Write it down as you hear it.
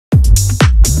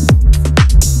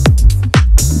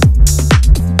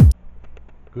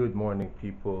Good morning,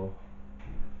 people.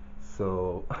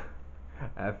 So,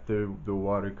 after the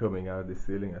water coming out of the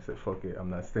ceiling, I said, fuck it, I'm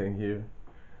not staying here.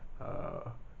 Uh,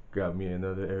 got me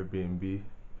another Airbnb.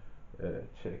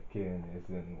 Check-in is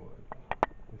in what?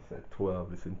 It's at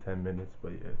 12, it's in 10 minutes,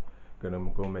 but yeah,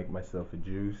 gonna go make myself a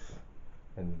juice.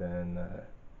 And then,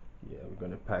 yeah, we're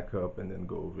gonna pack up and then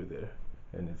go over there.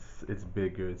 And it's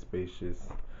bigger, it's spacious.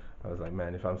 I was like,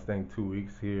 man, if I'm staying 2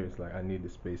 weeks here, it's like I need the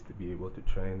space to be able to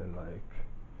train and like,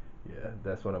 yeah,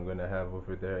 that's what I'm gonna have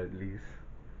over there at least.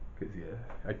 Cause yeah,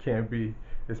 I can't be,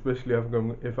 especially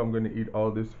if I'm gonna eat all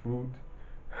this food.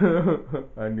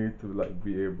 I need to like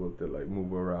be able to like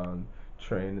move around,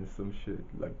 train and some shit,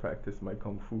 like practice my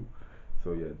kung fu.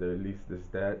 So yeah, there at least there's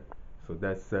that. So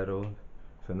that's settled.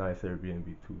 It's a nice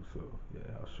Airbnb too. So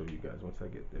yeah, I'll show you guys once I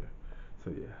get there.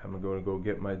 So yeah, I'm gonna go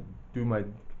get my do my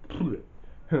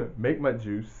make my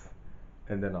juice,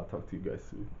 and then I'll talk to you guys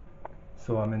soon.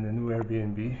 So I'm in the new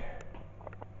Airbnb.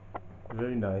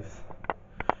 Very nice.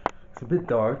 It's a bit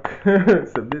dark.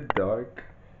 It's a bit dark,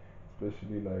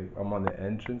 especially like I'm on the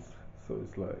entrance, so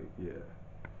it's like yeah.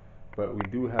 But we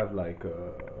do have like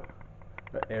a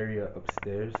area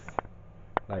upstairs,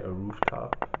 like a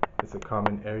rooftop. It's a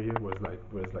common area where it's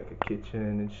like a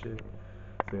kitchen and shit.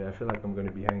 So yeah, I feel like I'm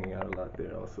gonna be hanging out a lot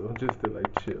there also, just to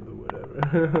like chill or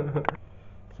whatever.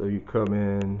 So you come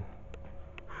in,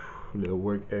 little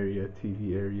work area,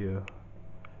 TV area,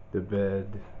 the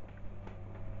bed,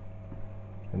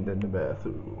 and then the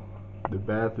bathroom. The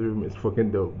bathroom is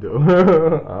fucking dope though.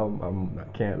 I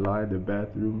can't lie, the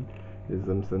bathroom is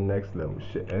some next level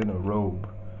shit. And a robe.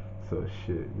 So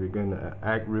shit, we're gonna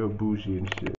act real bougie and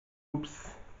shit.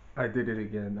 Oops, I did it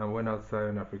again. I went outside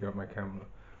and I forgot my camera.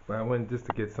 But I went just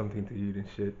to get something to eat and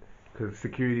shit. Cause there's a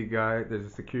security guy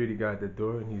at the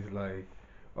door and he's like,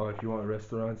 oh, if you want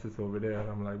restaurants, it's over there. And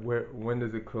I'm like, when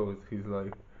does it close? He's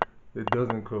like, it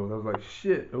doesn't close. I was like,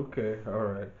 shit, okay,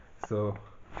 alright. So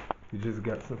we just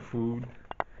got some food.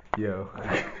 Yo,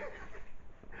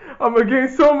 I'm gonna gain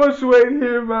so much weight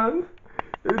here, man.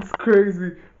 It's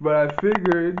crazy. But I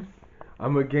figured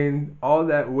I'm gonna gain all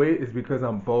that weight is because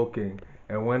I'm bulking.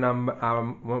 And when I'm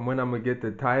gonna get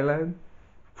to Thailand,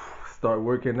 start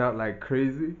working out like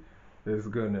crazy, it's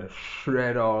gonna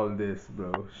shred all this,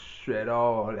 bro. Shred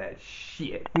all that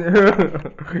shit. I'm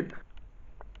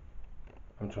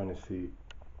trying to see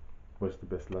what's the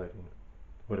best lighting.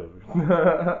 Whatever.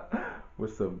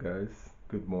 What's up, guys?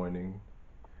 Good morning.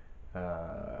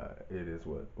 It is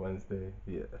what, Wednesday?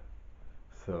 Yeah.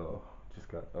 So, just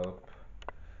got up,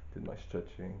 did my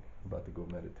stretching, about to go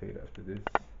meditate after this.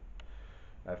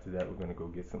 After that, we're gonna go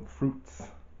get some fruits.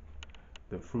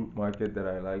 The fruit market that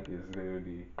I like is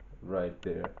literally right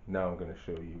there. Now I'm gonna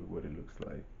show you what it looks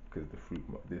like, cause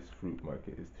this fruit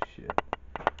market is the shit.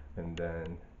 And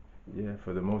then, yeah,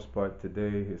 for the most part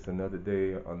today, it's another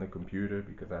day on the computer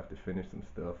because I have to finish some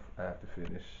stuff. I have to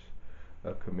finish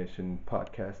a commissioned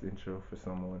podcast intro for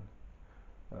someone.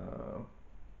 Uh,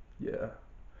 yeah,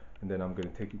 and then I'm gonna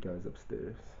take you guys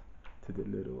upstairs to the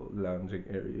little lounging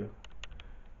area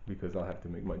because I'll have to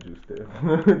make my juice there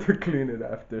to clean it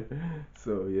after.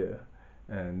 So yeah,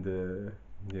 and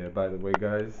yeah. By the way,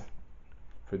 guys,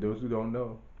 for those who don't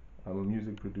know, I'm a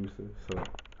music producer. So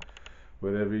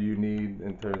whatever you need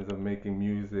in terms of making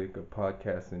music, a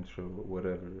podcast intro,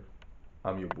 whatever,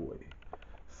 I'm your boy.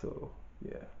 So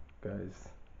yeah, guys,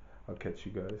 I'll catch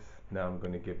you guys. Now I'm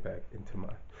gonna get back into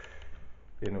my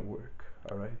inner work.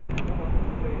 All right.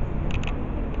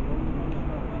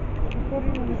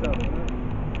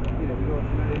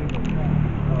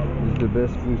 This is the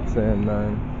best fruit stand,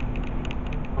 man.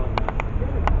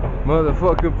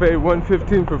 Motherfucker paid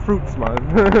 115 for fruits, man.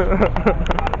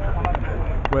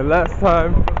 When last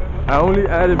time I only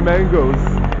added mangoes,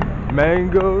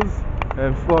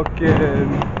 and fucking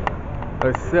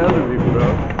a celery, bro.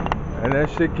 And that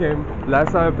shit came.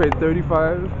 Last time I paid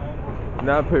 35.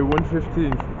 Now I pay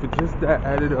 115 for just that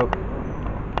added up.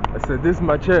 I said, this is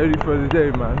my charity for the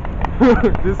day, man.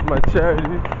 This is my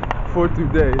charity for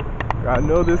today. I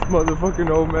know this motherfucking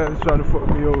old man is trying to fuck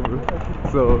me over.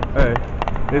 So, hey,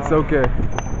 it's okay.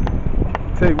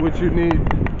 Take what you need.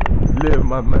 Live,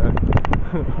 my man.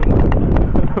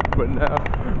 But now,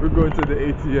 we're going to the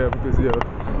ATM because, yo,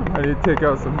 I need to take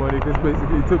out some money because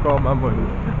basically he took all my money.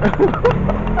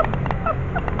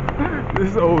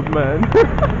 This old man.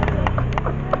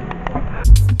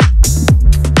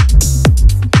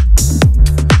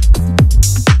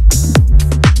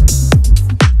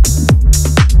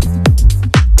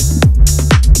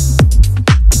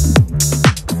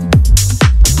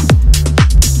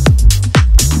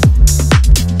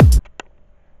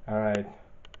 Alright,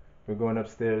 we're going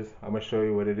upstairs. I'm gonna show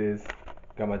you what it is.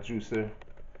 Got my juicer.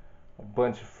 a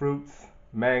bunch of fruits,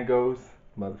 mangoes.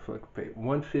 Motherfucker paid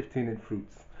 $1.15 in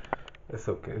fruits. It's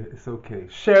okay. It's okay.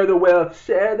 Share the wealth.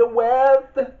 Share the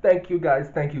wealth. Thank you guys.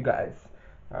 Thank you guys.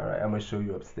 All right, I'm gonna show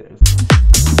you upstairs.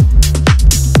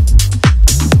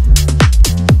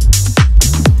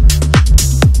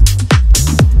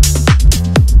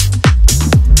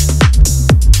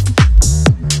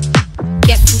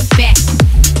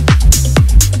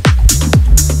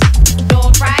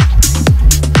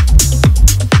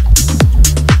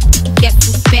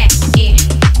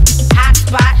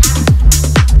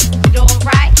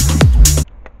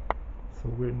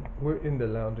 We're in the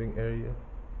lounging area.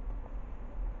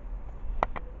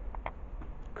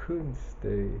 Couldn't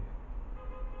stay.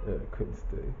 Yeah, couldn't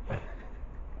stay.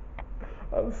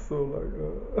 I was so like,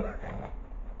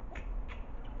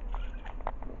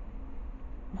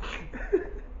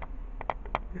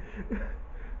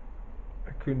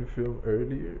 I couldn't film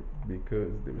earlier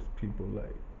because there was people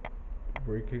like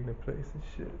working the place and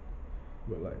shit.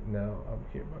 But like now I'm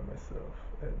here by myself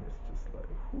and it's just like,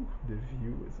 whew, the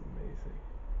view is amazing.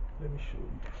 Let me show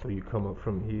you. So you come up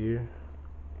from here,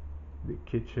 the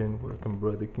kitchen where my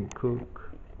brother can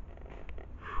cook.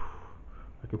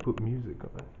 I can put music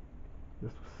on.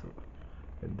 That's what's up.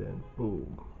 And then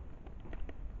boom.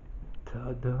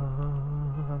 Ta-da!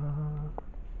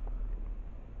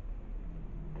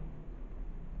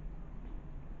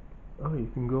 Oh, you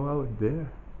can go out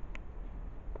there,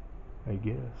 I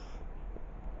guess.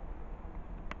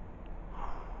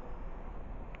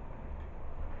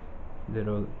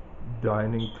 Little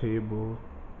dining table.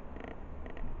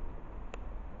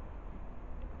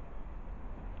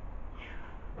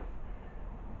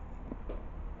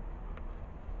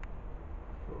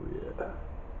 Oh yeah.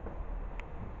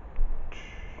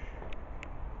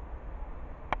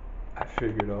 I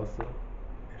figured also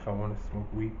if I want to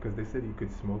smoke weed, because they said you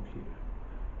could smoke here.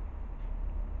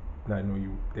 Now I know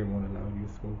they won't allow you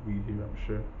to smoke weed here, I'm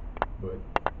sure, but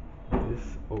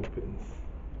this opens,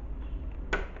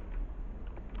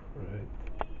 right?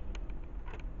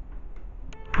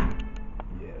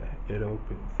 Yeah, it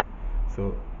opens.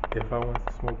 So if I want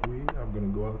to smoke weed, I'm gonna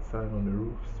go outside on the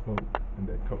roof, smoke, and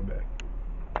then come back.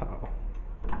 Pow.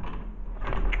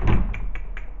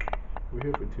 We're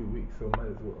here for 2 weeks, so might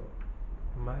as well.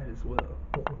 Might as well.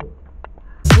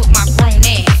 With my grown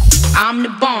ass, I'm the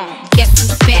bomb. Guess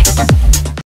who's back?